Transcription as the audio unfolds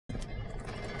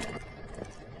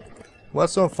Well,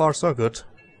 so far so good.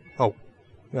 Oh,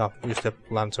 yeah, use the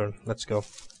lantern. Let's go.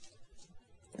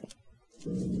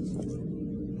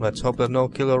 Let's hope that no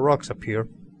killer rocks appear.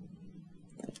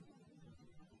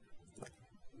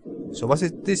 So was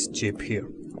it this jeep here?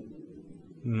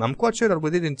 I'm quite sure that we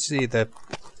didn't see the...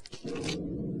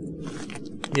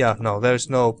 Yeah, no, there's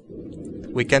no...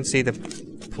 We can't see the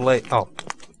plate... Oh,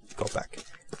 go back.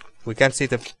 We can't see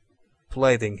the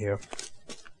plating here.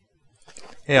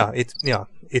 Yeah,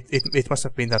 it must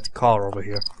have been that car over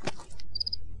here.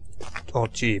 Or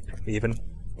jeep, even.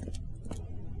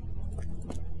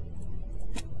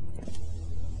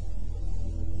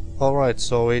 Alright,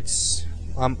 so it's...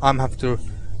 I'm have to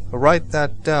write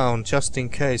that down just in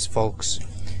case, folks.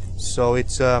 So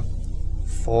it's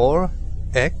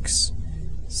 4x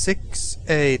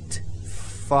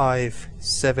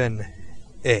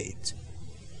 68578.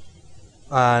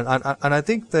 And I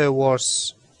think there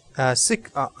was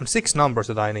six numbers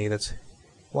that I needed.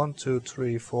 1, 2,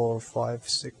 3, 4, 5,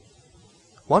 6.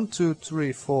 1, 2,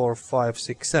 3, 4, 5,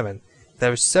 6, 7.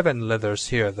 There's 7 letters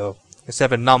here, though.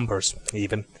 7 numbers,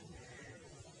 even.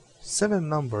 7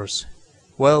 numbers.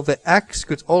 Well, the X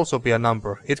could also be a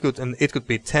number. It could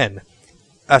be 10.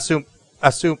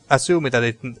 Assuming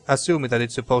that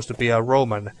it's supposed to be a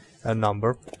Roman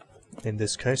number in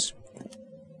this case.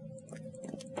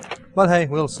 But hey,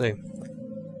 we'll see.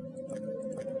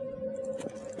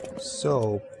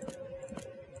 So,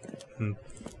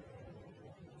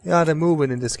 yeah, the moving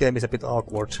in this game is a bit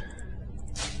awkward.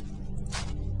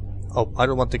 Oh, I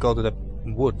don't want to go to the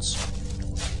woods.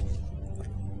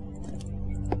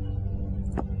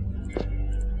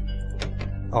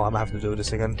 Oh, I'm gonna have to do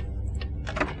this again.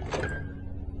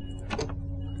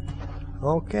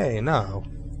 Okay, now.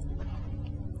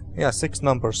 Yeah, 6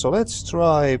 numbers. So let's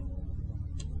try.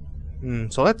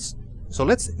 So let's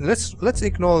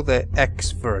ignore the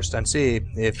X first and see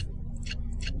if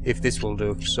this will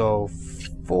do. So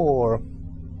 4,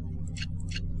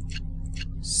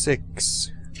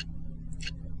 6,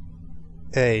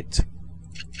 8,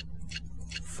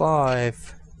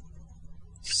 5,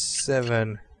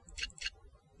 7,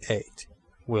 8.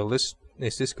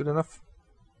 Is this good enough?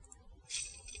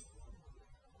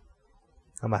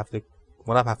 I'm gonna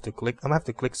have to click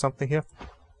something here.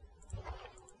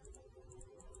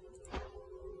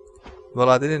 Well,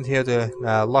 I didn't hear the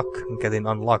lock getting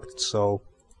unlocked, so...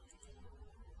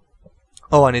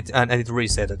 Oh, and it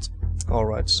reset it.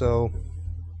 Alright, so...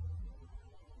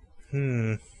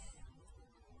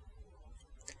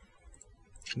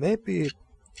 Maybe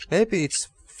it's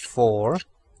 4.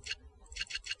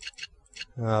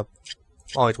 Oh,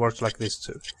 it works like this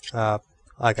too. I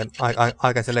can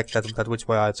select that which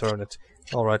way I turn it.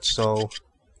 Alright, so...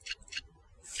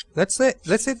 Let's say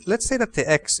that the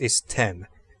X is 10.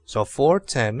 So 4,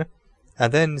 10,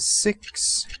 and then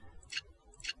 6,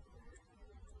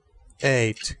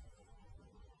 8,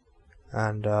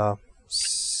 and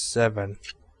 7.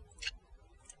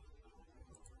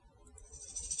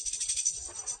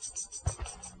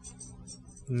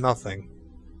 Nothing.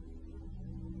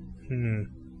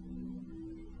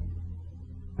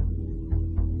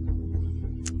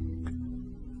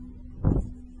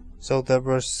 So there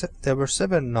were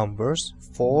 7 numbers.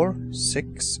 4,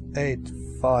 6, 8,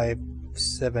 5,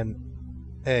 7,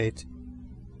 8.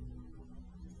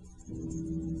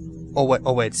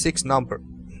 Oh wait, 6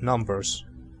 numbers.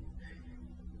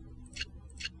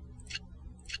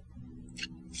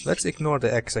 Let's ignore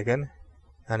the X again,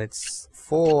 and it's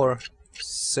 4,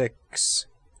 6,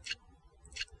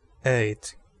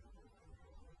 8,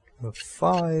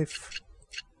 5,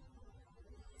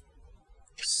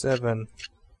 7,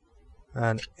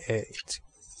 and 8.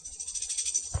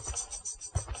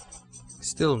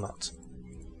 Still not.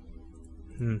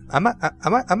 I might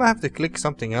have to click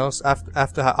something else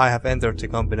after I have entered the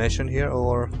combination here,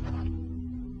 or...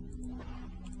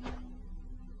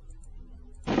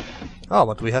 Oh,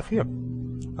 what do we have here?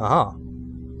 Aha.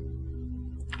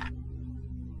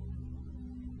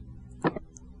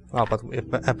 Oh, but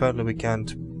apparently we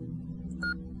can't.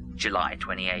 July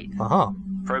 28th. Aha.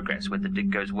 Progress with the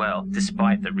dig goes well,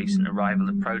 despite the recent arrival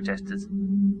of protesters.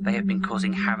 They have been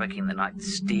causing havoc in the night,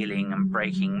 stealing and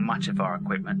breaking much of our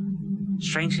equipment.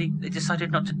 Strangely, they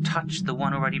decided not to touch the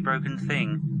one already broken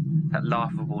thing, that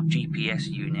laughable GPS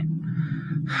unit.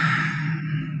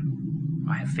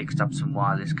 I have fixed up some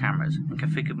wireless cameras and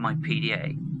configured my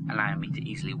PDA, allowing me to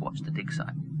easily watch the dig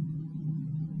site.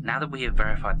 Now that we have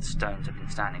verified the stones have been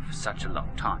standing for such a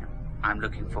long time, I am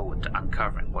looking forward to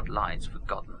uncovering what lies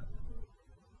forgotten.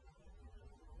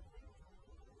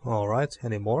 Alright,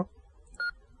 any more?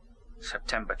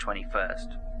 September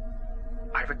 21st.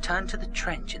 I returned to the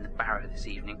trench in the Barrow this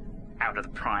evening, out of the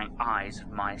prying eyes of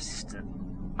my assistant.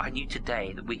 I knew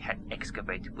today that we had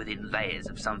excavated within layers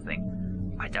of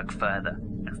something. I dug further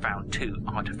and found 2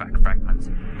 artifact fragments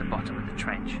at the bottom of the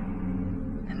trench.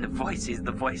 And the voices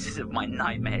of my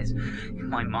nightmares in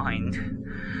my mind.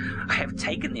 I have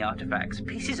taken the artifacts,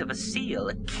 pieces of a seal,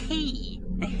 a key,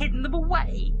 and hidden them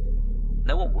away.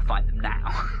 No one will find them now.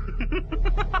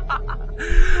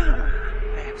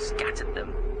 I have scattered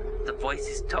them. The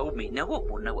voices told me no one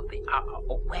will know what they are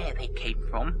or where they came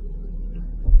from.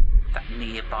 That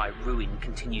nearby ruin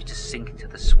continues to sink into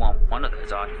the swamp. One of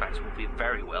those artifacts will be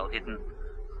very well hidden.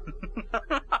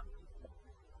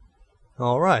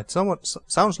 Alright,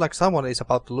 sounds like someone is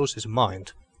about to lose his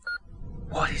mind.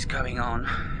 What is going on?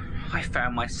 I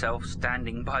found myself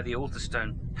standing by the altar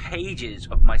stone, pages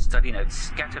of my study notes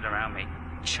scattered around me.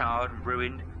 Charred,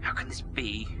 ruined, how can this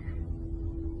be?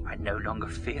 I no longer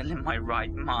feel in my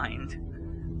right mind.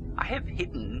 I have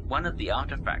hidden one of the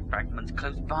artifact fragments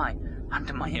close by,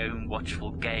 under my own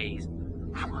watchful gaze.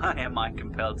 Why am I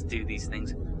compelled to do these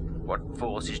things? What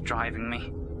force is driving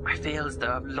me? I feel as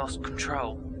though I've lost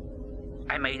control.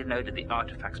 I made a note of the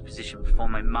artifact's position before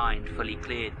my mind fully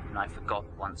cleared, and I forgot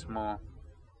once more.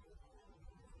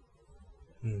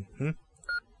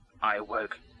 I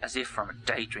awoke as if from a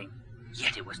daydream,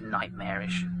 yet it was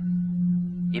nightmarish.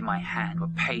 In my hand were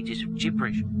pages of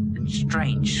gibberish and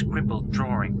strange scribbled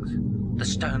drawings. The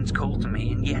stones call to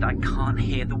me, and yet I can't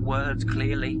hear the words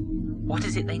clearly. What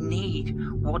is it they need?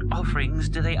 What offerings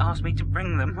do they ask me to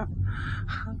bring them?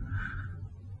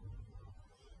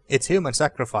 It's human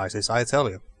sacrifices, I tell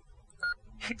you.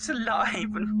 It's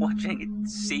alive and watching. It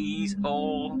sees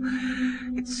all.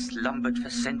 It slumbered for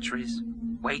centuries,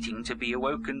 waiting to be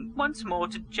awoken once more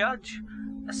to judge.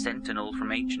 A sentinel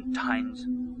from ancient times.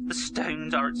 The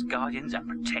stones are its guardians and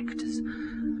protectors.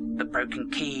 The broken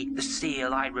key, the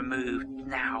seal I removed.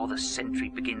 Now the sentry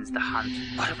begins the hunt.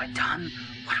 What have I done?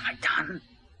 What have I done?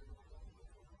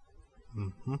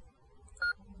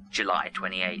 July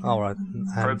 28th. Alright,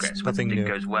 Progress with the nothing dig new.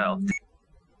 goes well.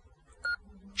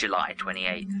 July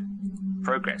 28th.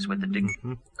 Progress with the dig.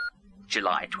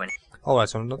 July 20th. Alright,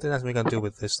 so nothing else we can do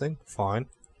with this thing. Fine.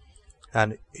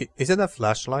 And is it a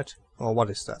flashlight? Or what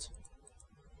is that?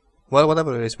 Well,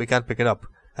 whatever it is, we can't pick it up.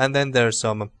 And then there's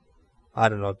some, I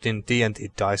don't know,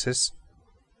 D&D dices.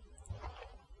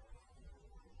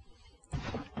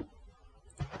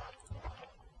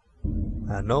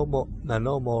 And no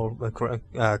more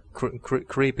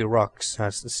creepy rocks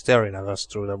staring at us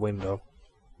through the window.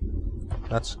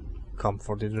 That's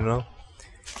comforting, you know.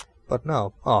 But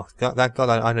no, thank God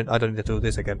I don't need to do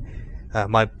this again.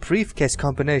 My briefcase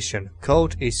combination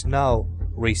code is now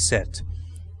reset.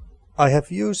 I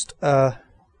have used I'm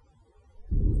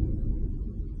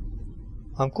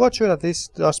quite sure that this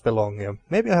does belong here.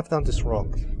 Maybe I have done this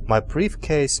wrong. My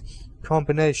briefcase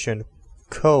combination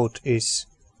code is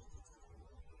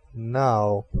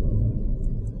now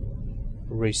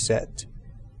reset.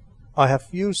 I have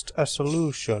used a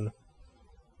solution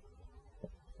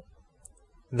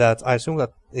that I assume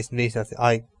that it means that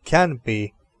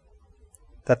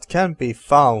that can be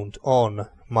found on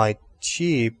my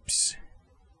chips.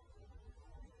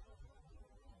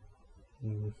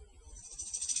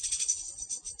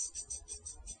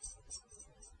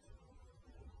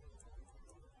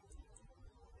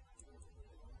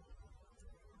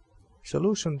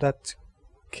 Solution that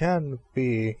can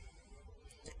be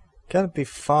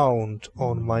found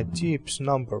on my Jeep's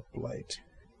number plate.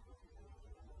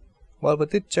 Well, we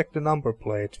did check the number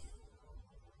plate.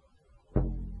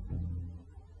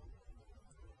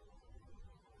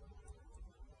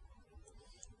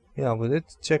 Yeah, we did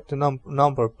check the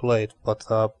number plate, but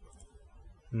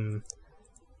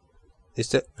is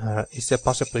there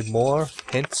possibly more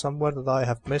hint somewhere that I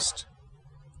have missed?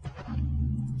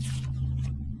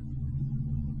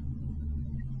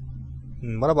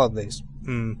 What about these?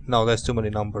 No, there's too many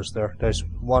numbers there. There's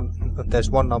one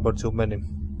number too many.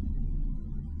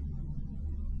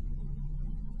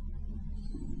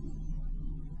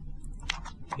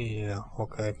 Yeah,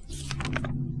 okay.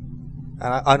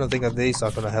 And I don't think that these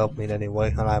are gonna help me in any way,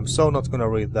 and I'm so not gonna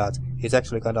read that. It's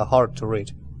actually kinda hard to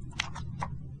read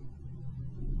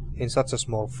in such a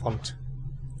small font.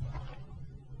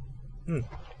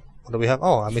 What do we have?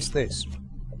 Oh, I missed this.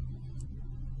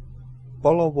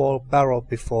 Bollow wall barrow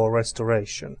before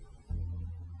restoration.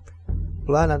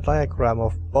 Plan and diagram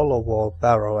of bollow wall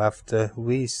barrow after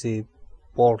VC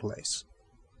Borlace.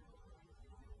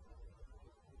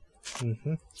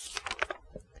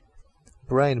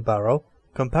 Brain barrow.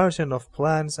 Comparison of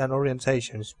plans and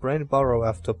orientations. Brain barrow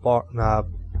after Barnard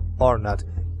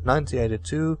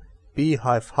 1982.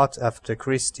 Beehive hut after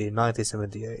Christie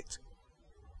 1978.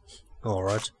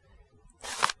 Alright.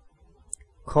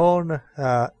 Corn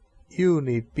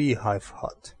uni beehive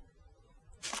hut.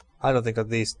 I don't think that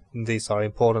these are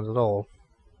important at all.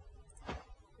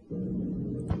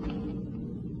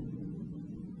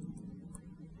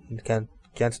 And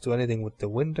can't do anything with the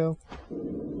window.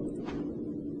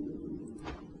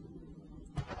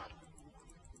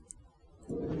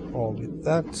 All with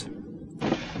that.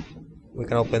 We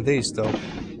can open these though.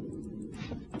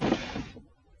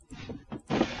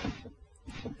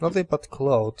 Nothing but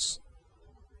clothes.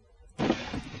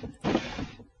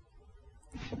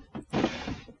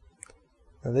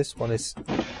 And this one is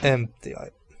empty.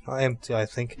 Empty, I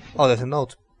think. Oh, there's a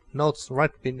note. Notes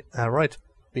right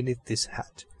beneath this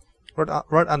hat.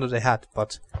 Right under the hat,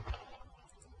 but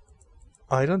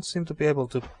I don't seem to be able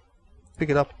to pick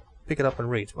it up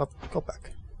and read. Oh, go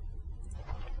back.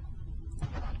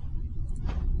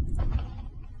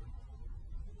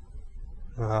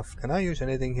 Can I use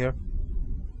anything here?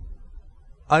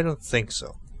 I don't think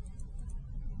so.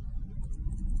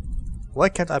 Why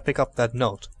can't I pick up that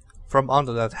note from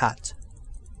under that hat?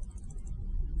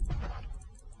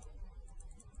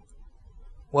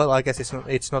 Well, I guess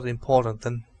it's not important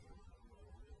then.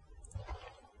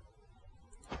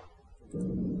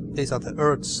 These are the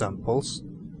earth samples.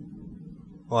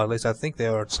 Or at least I think they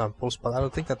are earth samples, but I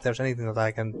don't think that there's anything that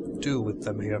I can do with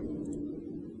them here.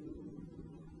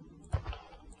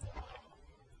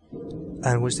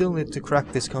 And we still need to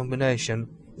crack this combination.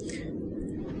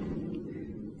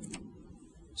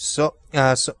 So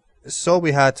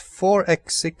we had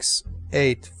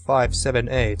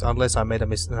 4x68578, unless I made a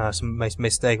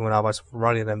mistake when I was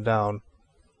writing them down.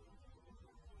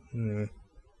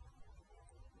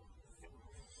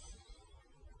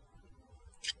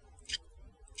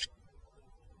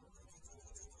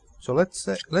 So let's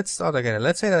start again.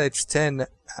 Let's say that it's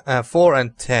 4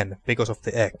 and 10 because of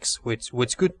the x, which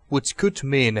could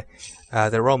mean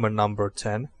the Roman number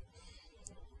 10.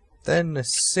 Then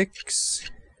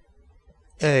 6,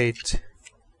 8,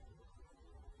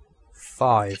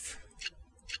 5.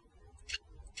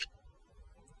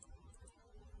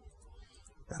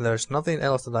 And there's nothing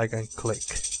else that I can click.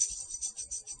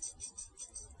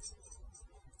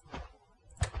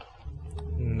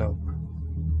 Nope.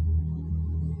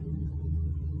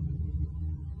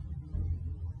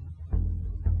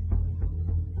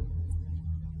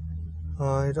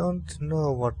 I don't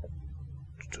know what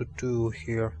to do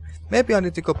here. Maybe I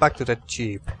need to go back to that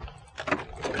jeep.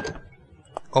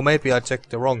 Or maybe I checked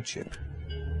the wrong jeep.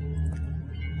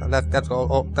 And that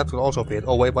will also be it.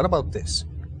 Oh wait, what about this?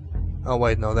 Oh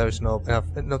wait, no, there is not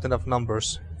enough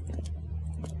numbers.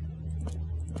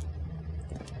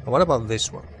 And what about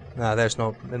this one? Nah, there's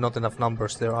not enough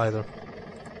numbers there either.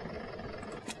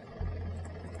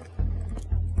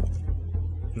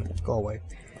 Go away.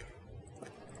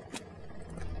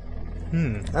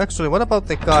 Actually, what about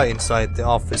the guy inside the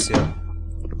office here?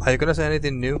 Are you gonna say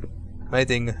anything new?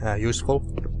 Anything useful?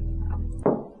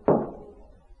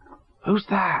 Who's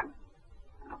that?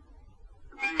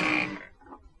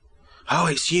 Oh,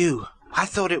 it's you. I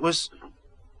thought it was...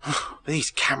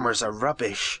 These cameras are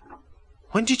rubbish.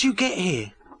 When did you get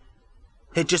here?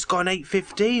 It'd just gone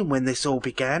 8:15 when this all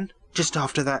began. Just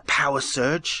after that power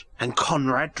surge. And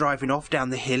Conrad driving off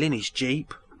down the hill in his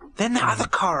jeep. Then that other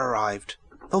car arrived.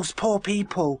 Those poor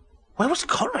people. Where was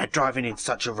Conrad driving in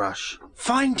such a rush?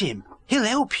 Find him. He'll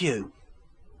help you.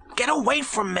 Get away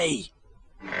from me.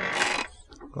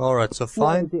 Alright, so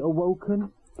find... Was it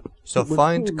awoken? So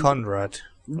find Conrad.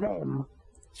 Them.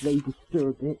 They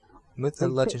disturbed it. Myth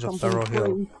and Legends of Barrow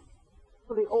Hill.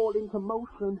 Put it all into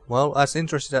motion. Well, as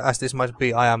interested as this might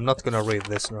be, I am not gonna read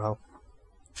this now.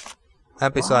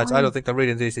 And besides, I don't think that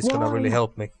reading this is gonna really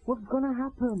help me. What's gonna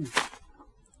happen?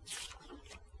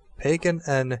 Pagan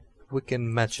and Wiccan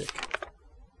magic.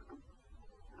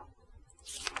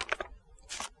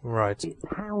 Right. It's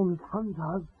hounds,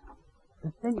 hunters,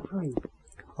 the sentry.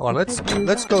 Oh, let's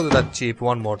go to that jeep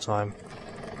one more time.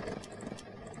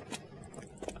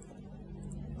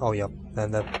 Oh yeah,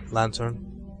 then the lantern.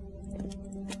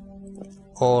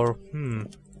 Or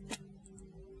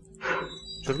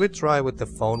should we try with the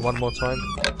phone one more time?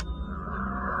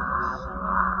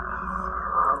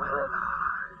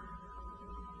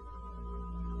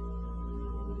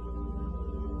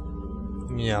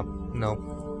 Yeah, no.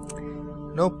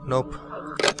 Nope.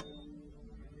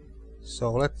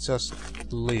 So let's just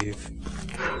leave.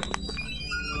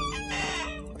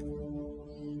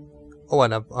 Oh,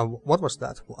 and what was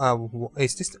that?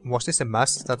 Was this a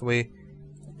mask that we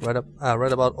read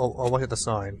about, or was it a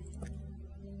sign?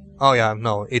 Oh yeah,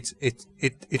 no, it's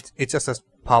just a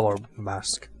power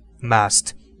mask.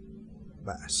 Mask.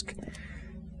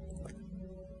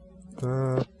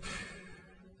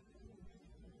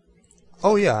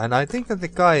 Oh yeah, and I think that the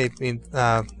guy in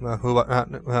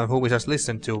who we just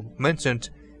listened to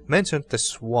mentioned the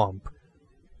swamp.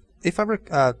 If I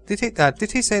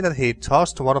did he say that he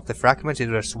tossed one of the fragments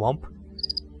into the swamp?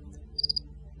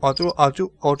 Or do I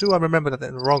remember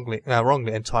that wrongly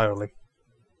entirely?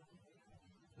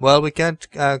 Well, we can't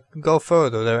go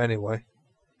further there anyway,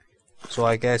 so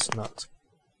I guess not.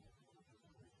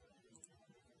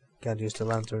 Can't use the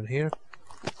lantern here.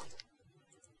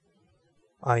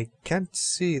 I can't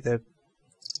see the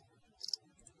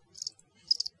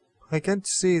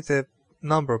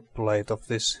number plate of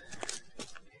this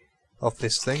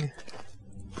thing.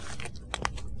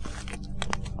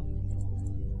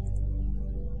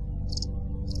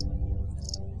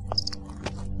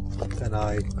 Can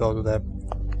I go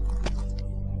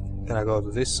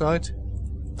to this side?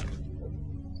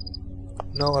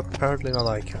 No, apparently not,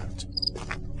 I can't.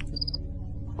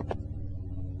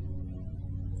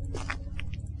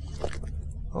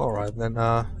 Alright then,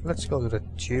 let's go to the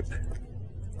jeep.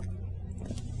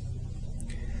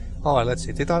 Alright, let's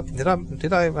see. Did I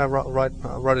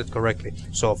write it correctly?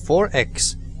 So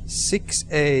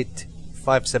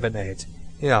 4x68578.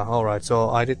 Yeah, alright, so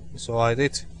I did. So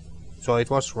it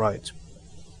was right.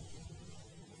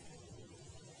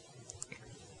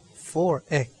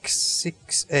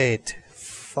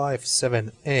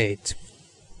 4x68578.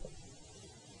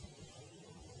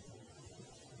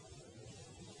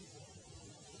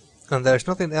 And there's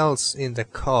nothing else in the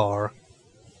car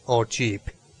or jeep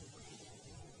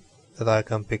that I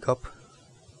can pick up.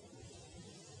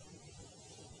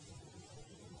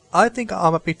 I think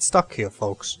I'm a bit stuck here,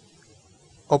 folks.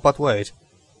 Oh, but wait.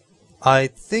 I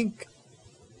think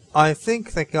the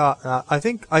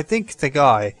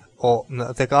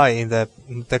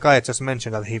guy I just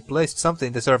mentioned that he placed something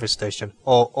in the service station,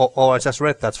 or I just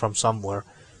read that from somewhere.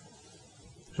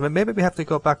 So maybe we have to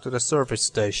go back to the service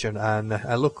station and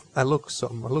look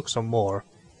some more.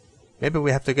 Maybe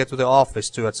we have to get to the office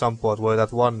too at some point where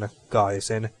that one guy is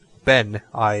in. Ben,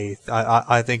 I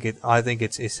think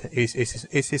it's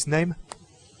his name.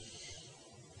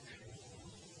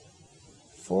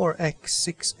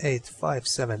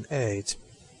 4x68578.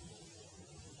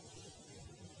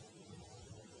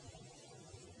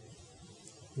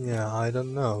 Yeah, I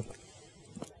don't know.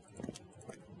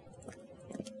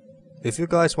 If you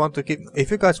guys want to give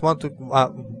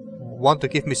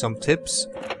me some tips,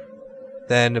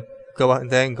 then go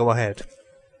ahead.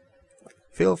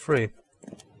 Feel free.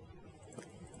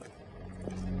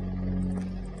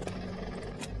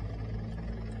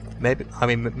 Maybe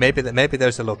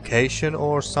there's a location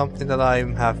or something that I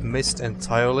have missed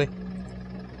entirely,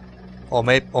 or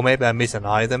maybe I miss an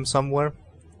item somewhere.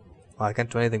 I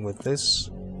can't do anything with this.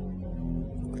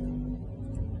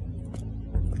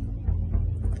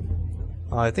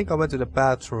 I think I went to the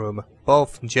bathroom,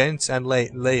 both gents and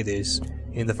ladies,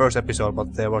 in the first episode,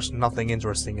 but there was nothing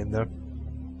interesting in there.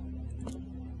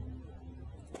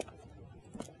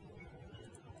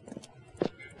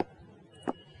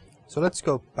 So let's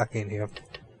go back in here.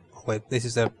 Oh, wait, this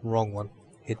is the wrong one.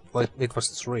 It was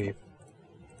 3.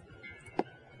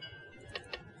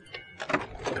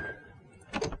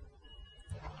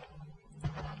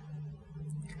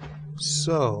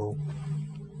 So,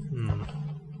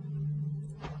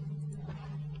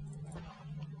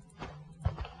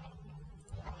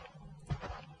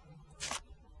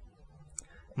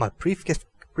 my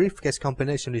briefcase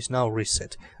combination is now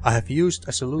reset. I have used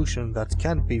a solution that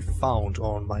can be found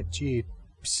on my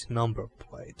Jeep's number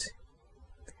plate.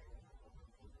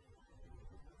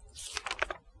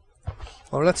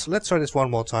 Well, let's try this one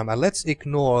more time, and let's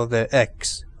ignore the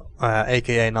X,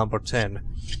 aka number 10.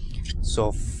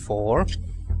 So 4,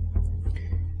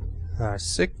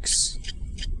 6,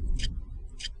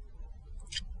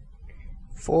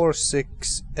 4,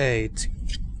 6, 8.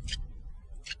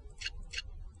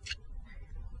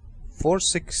 4,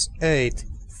 6, 8,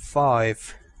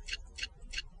 5,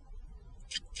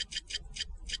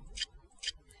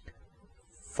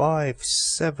 5,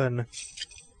 7,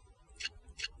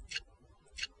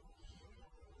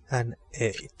 and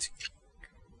 8.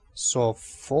 So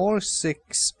 4,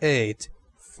 6, 8,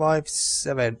 5,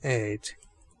 7, 8.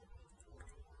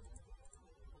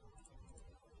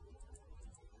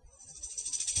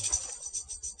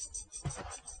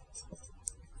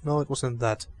 No, it wasn't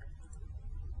that.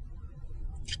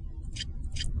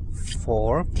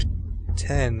 4,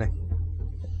 10,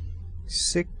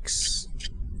 6,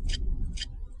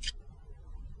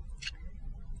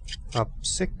 up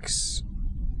 6,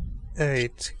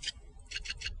 8,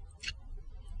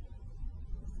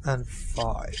 and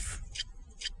 5.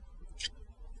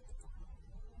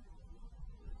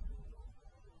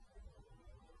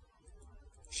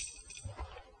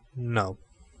 No.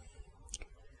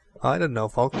 I don't know,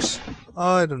 folks.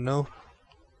 I don't know.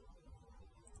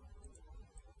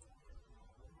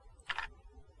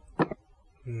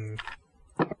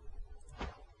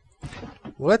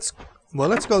 Well,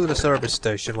 let's go to the service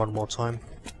station one more time.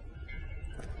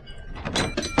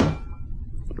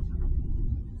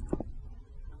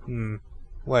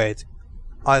 Wait.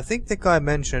 I think the guy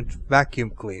mentioned vacuum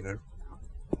cleaner.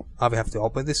 We have to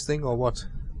open this thing or what?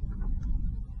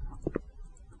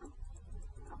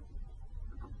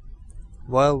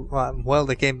 Well,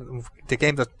 the game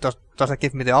doesn't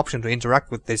give me the option to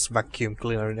interact with this vacuum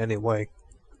cleaner in any way.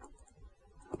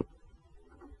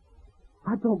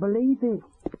 I don't believe it.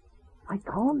 I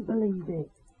can't believe it.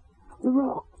 The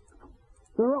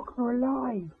rocks are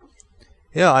alive.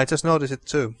 Yeah, I just noticed it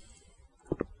too.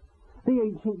 The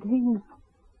ancient kings,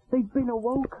 they've been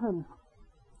awoken.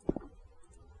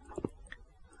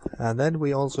 And then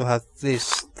we also have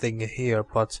this thing here,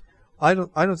 but I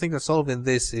don't think that solving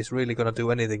this is really gonna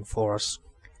do anything for us.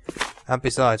 And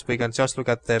besides, we can just look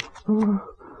at the.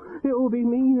 It will be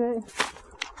me there.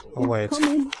 Oh wait.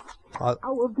 Coming out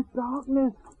of the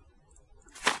darkness.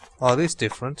 Oh, this is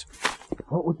different.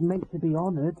 What was meant to be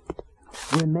honoured,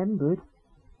 remembered,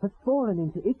 has fallen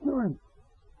into ignorance.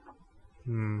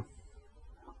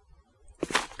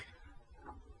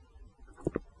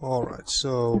 Alright,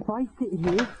 so... If I sit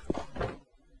here...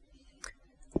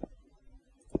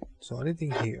 So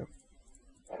anything here?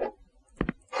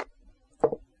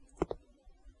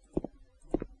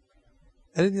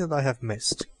 Anything that I have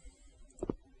missed?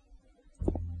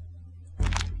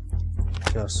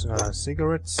 Just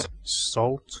cigarettes,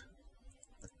 salt,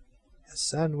 a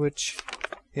sandwich.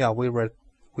 Yeah, we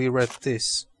read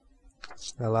this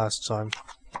the last time.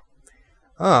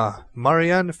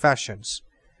 Marianne Fashions.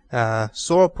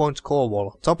 Sore Point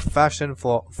Cornwall. Top fashion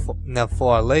for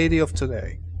a lady of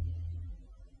today.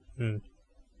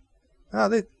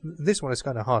 This one is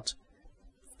kind of hot.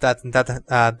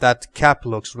 That cap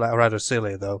looks rather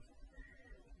silly though.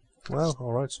 Well,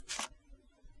 all right.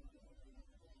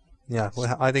 Yeah,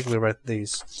 I think we read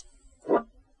these.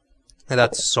 And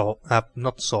that's salt,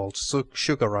 not salt,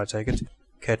 sugar. I take it.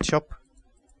 Ketchup,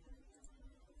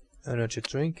 energy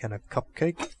drink, and a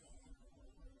cupcake.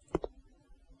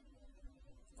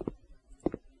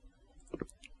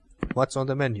 What's on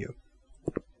the menu?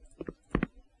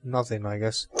 Nothing, I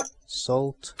guess.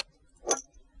 Salt.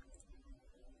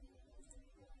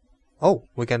 Oh,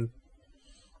 we can...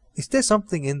 Is there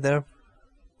something in there?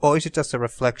 Or is it just a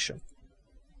reflection?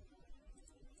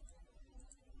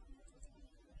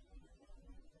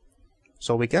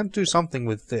 So we can do something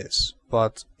with this,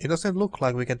 but it doesn't look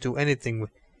like we can do anything with...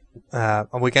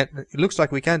 it looks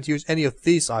like we can't use any of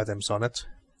these items on it.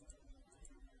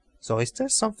 So is there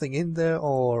something in there,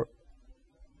 or...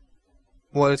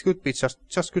 Well, it could be just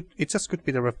could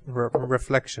be the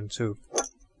reflection too.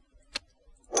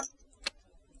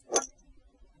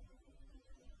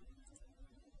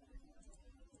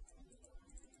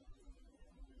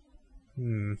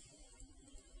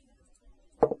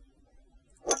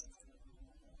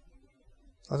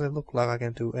 Doesn't look like I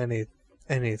can do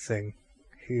anything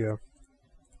here.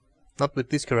 Not with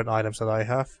these current items that I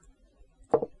have.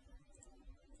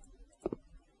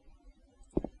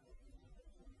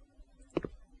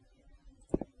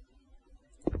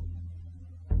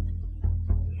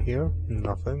 Here,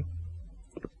 nothing.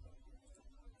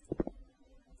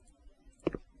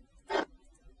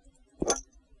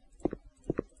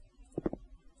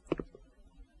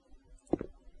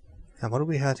 And what do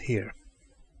we had here?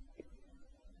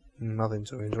 Nothing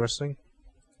too interesting.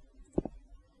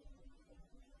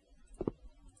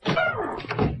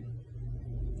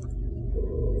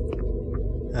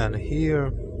 And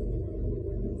here...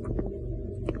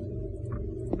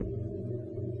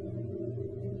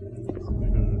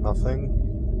 Nothing.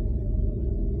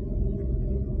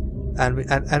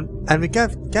 And we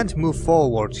can't move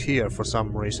forward here for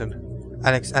some reason.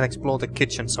 And explore the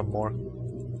kitchen some more.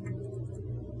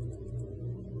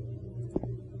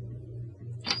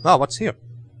 Oh, what's here?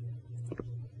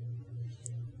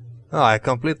 Oh, I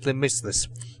completely missed this.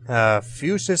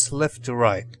 Fuses left to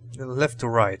right.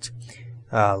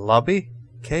 Lobby,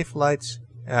 cave lights,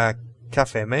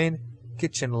 cafe main,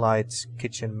 kitchen lights,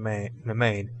 kitchen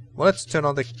main. Well, let's turn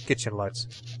on the kitchen lights.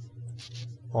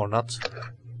 Or not.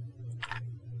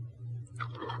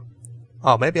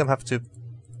 Oh, maybe I have to...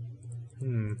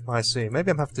 I see.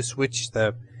 Maybe I have to switch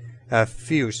the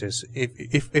fuses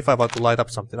if I want to light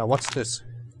up something. Now, what's this?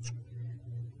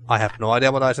 I have no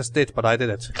idea what I just did, but I did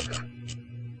it.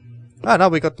 Ah, now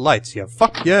we got lights here.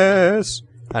 Fuck yes!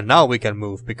 And now we can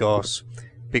move, because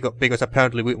because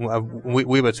apparently we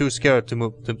were too scared to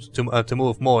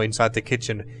move more inside the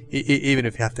kitchen, even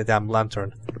if you have the damn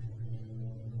lantern.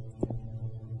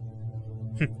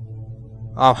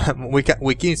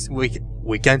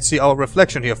 We can't see our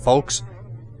reflection here, folks.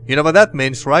 You know what that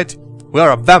means, right? We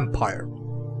are a vampire.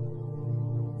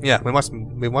 Yeah, we must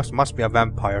be a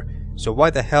vampire. So why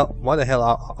the hell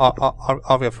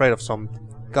are we afraid of some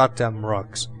goddamn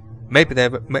rocks? Maybe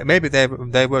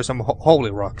they were some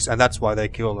holy rocks, and that's why they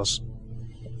killed us.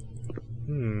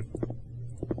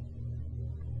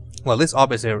 Well, this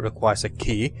obviously requires a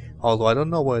key, although I don't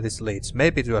know where this leads.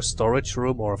 Maybe to a storage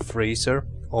room or a freezer,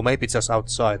 or maybe just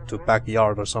outside to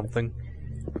backyard or something.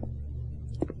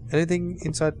 Anything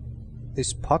inside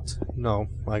this pot? No,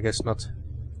 I guess not.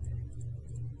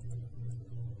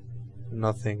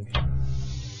 Nothing.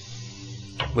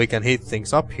 We can heat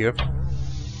things up here.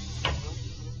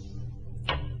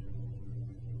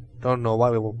 Don't know why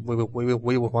we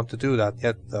would want to do that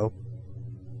yet, though.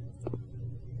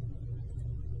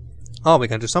 Oh, we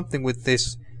can do something with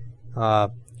this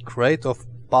crate of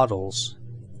bottles,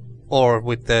 or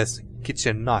with this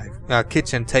kitchen knife,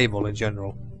 kitchen table in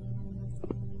general.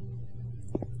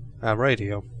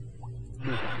 Radio.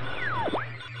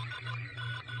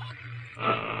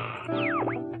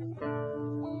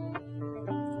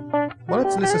 Well,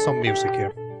 let's listen to some music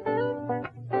here.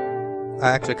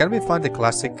 Actually, can we find the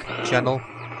classic channel?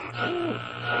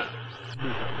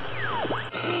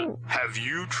 Have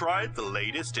you tried the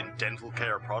latest in dental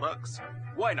care products?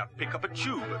 Why not pick up a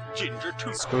tube of ginger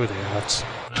toothpaste? Screw the ads.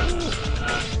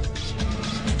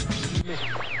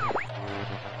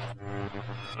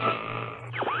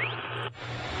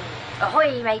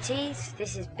 Ahoy, mateys!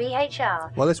 This is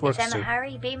BHR. Well, this works it's Emma too.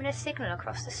 Harry beaming a signal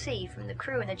across the sea from the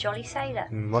crew and the Jolly Sailor.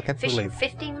 What can't we Fishing leave?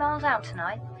 15 miles out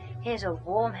tonight. Here's a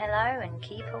warm hello and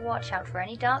keep a watch out for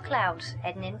any dark clouds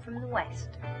heading in from the west.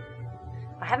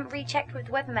 I haven't rechecked with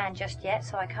the weatherman just yet,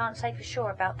 so I can't say for sure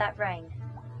about that rain.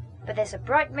 But there's a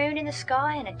bright moon in the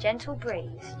sky and a gentle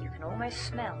breeze. You can almost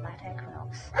smell that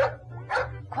equinox.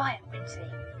 Quiet, Wincy.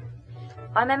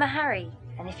 I'm Emma Harry,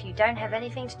 and if you don't have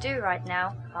anything to do right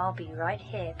now, I'll be right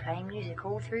here playing music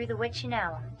all through the witching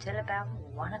hour until about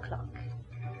 1 o'clock.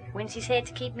 Wincy's here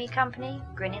to keep me company,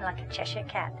 grinning like a Cheshire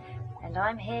cat, and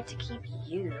I'm here to keep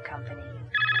you company.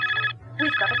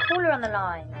 We've got a caller on the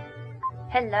line.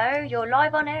 Hello, you're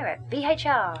live on air at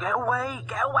BHR. Get away!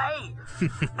 Get away!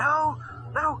 No!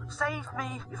 No! Save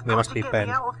me! You've They got must to be get Ben.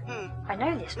 me out of here! I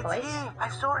know this It's voice. here! I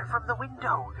saw it from the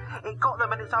window! It got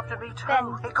them and it's after me too!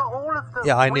 Ben. It got all of them!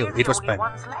 Yeah, I knew. We're It was the Ben.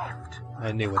 only ones left!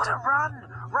 I knew it. Gotta run!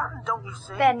 Run, don't you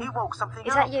see? Ben, He woke something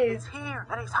is up. that you? It's here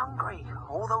and it's hungry.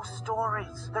 All those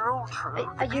stories, they're all true.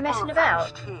 Are you People messing have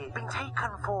about? vanished Here, been taken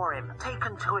for him,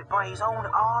 taken to it by his own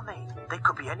army. They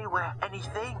could be anywhere,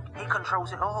 anything. He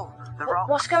controls it all. The rocks,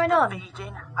 What's going the on?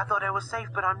 feeding. I thought I was safe,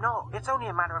 but I'm not. It's only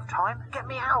a matter of time. Get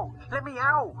me out. Let me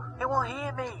out. It will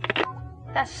hear me.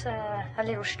 That's a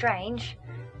little strange.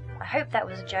 I hope that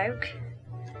was a joke.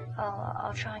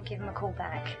 I'll try and give him a call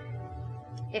back.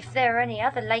 If there are any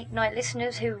other late night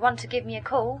listeners who want to give me a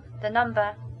call, the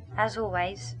number, as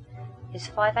always, is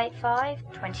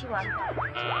 585-21.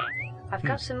 I've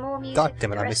got some more music God for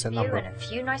damn the it, I rest missed of that you number. and a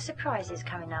few nice surprises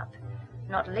coming up.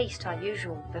 Not least our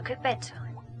usual book at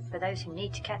bedtime. For those who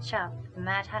need to catch up, the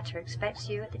Mad Hatter expects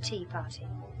you at the tea party.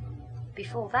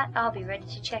 Before that, I'll be ready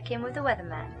to check in with the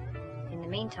weatherman. In the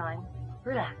meantime,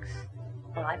 relax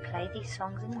while I play these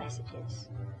songs and messages.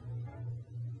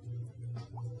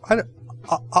 I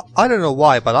don't know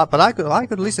why, but I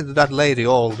could listen to that lady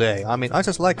all day. I mean, I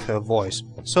just like her voice,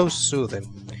 so soothing.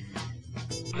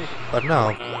 But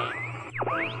now,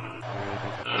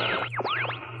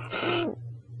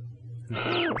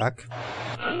 back.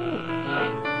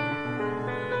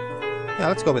 Yeah,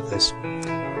 let's go with this.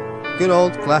 Good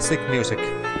old classic music.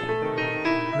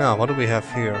 Now, what do we have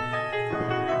here?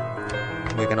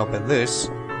 We can open this.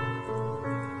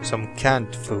 Some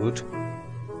canned food.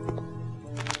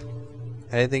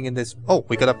 Anything in this? Oh,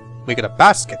 we got a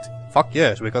basket. Fuck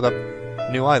yes, we got a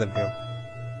new item here.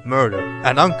 Murder.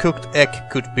 An uncooked egg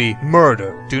could be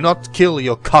murder. Do not kill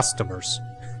your customers.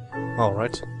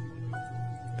 Alright.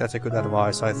 That's a good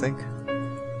advice, I think.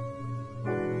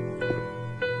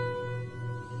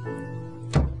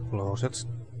 Close it.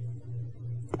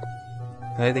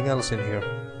 Anything else in here?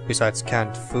 Besides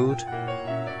canned food?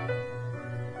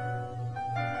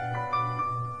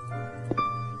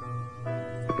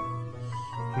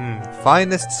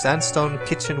 Finest sandstone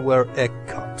kitchenware egg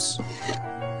cups.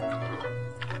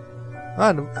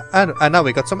 And now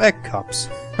we got some egg cups.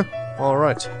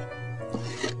 Alright.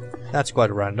 That's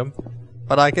quite random.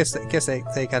 But I guess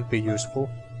they can't be useful.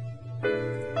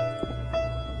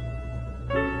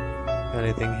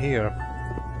 Anything here?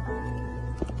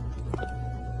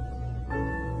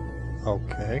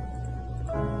 Okay.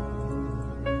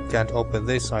 Can't open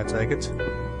this, I take it.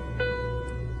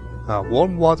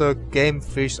 Warm water game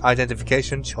fish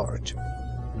identification charge.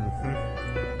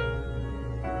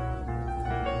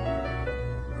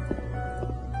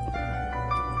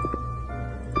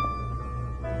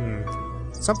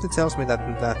 Something tells me that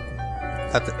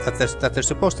there's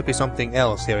supposed to be something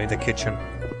else here in the kitchen.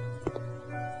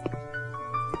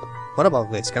 What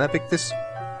about this? Can I pick this?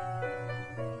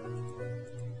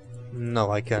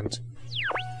 No, I can't.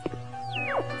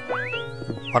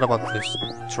 What about this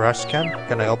trash can?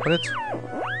 Can I open it?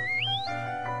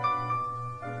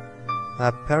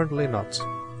 Apparently not.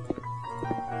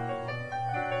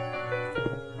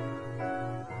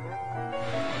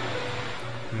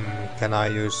 Can I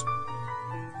use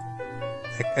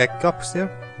egg cups here?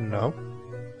 No.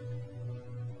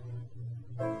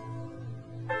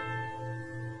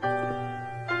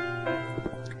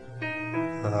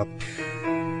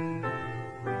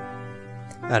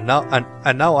 And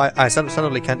now I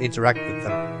suddenly can't interact with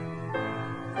them.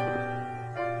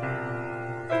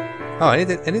 Oh,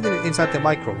 anything inside the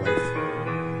microwave.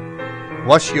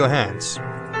 Wash your hands.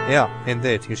 Yeah,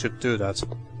 indeed, you should do that.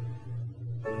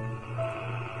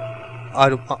 I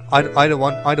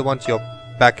don't want your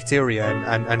bacteria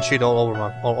and shit all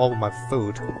over my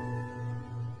food.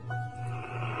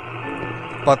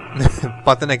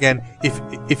 But then again,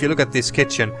 if you look at this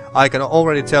kitchen, I can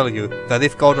already tell you that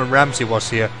if Gordon Ramsay was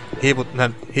here, he would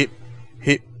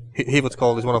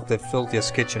call this one of the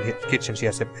filthiest kitchens he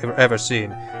has ever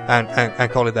seen,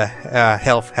 and call it a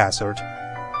health hazard.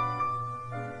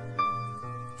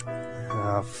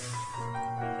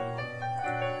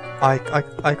 I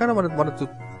kind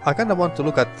of want to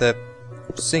look at the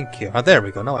sink here. Ah, there we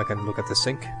go. Now I can look at the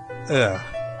sink. Ugh.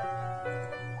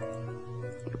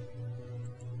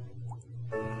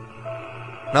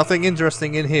 Nothing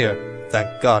interesting in here.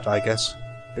 Thank God, I guess.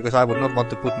 Because I would not want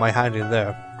to put my hand in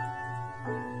there.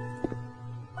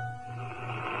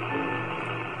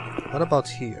 What about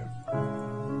here?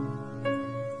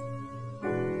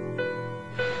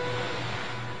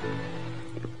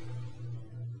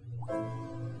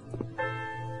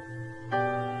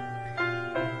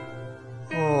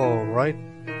 Alright.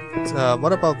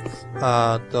 What about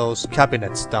those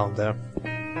cabinets down there?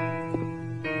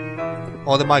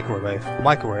 Or the microwave.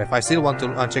 I still want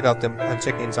to check out them and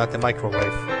check inside the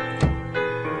microwave.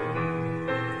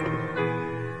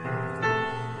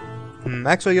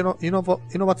 Actually, you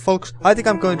know what, folks? I think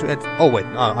I'm going to end. Oh wait,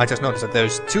 I just noticed that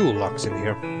there's 2 locks in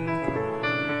here.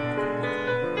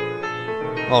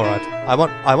 All right.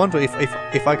 I wonder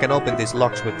if I can open these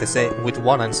locks with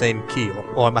one and same key,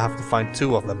 or I might have to find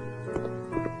 2 of them.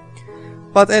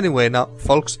 But anyway, now,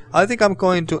 folks, I think I'm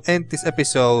going to end this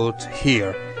episode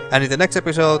here. And in the next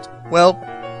episode, well,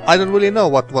 I don't really know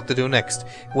what to do next.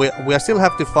 We still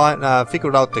have to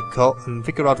figure out the code,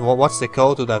 figure out what's the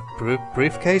code to that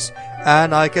briefcase,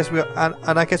 and I guess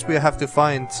we have to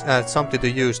find something to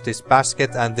use this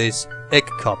basket and these egg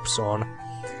cups on.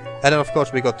 And then of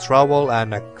course we got trowel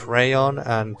and a crayon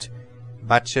and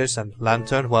matches and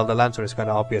lantern. Well, the lantern is kind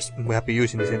of obvious. We have been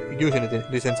using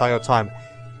it this entire time.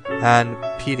 And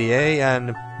PDA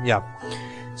and yeah.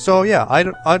 So yeah, I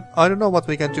don't know what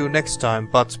we can do next time,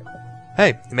 but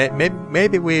hey,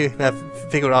 maybe we have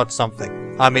figured out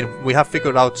something. I mean, we have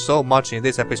figured out so much in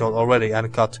this episode already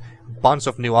and got a bunch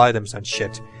of new items and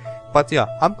shit. But yeah,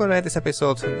 I'm gonna end this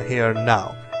episode here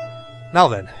now. Now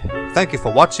then, thank you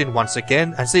for watching once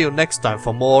again, and see you next time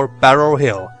for more Barrow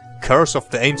Hill, Curse of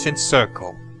the Ancient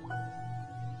Circle.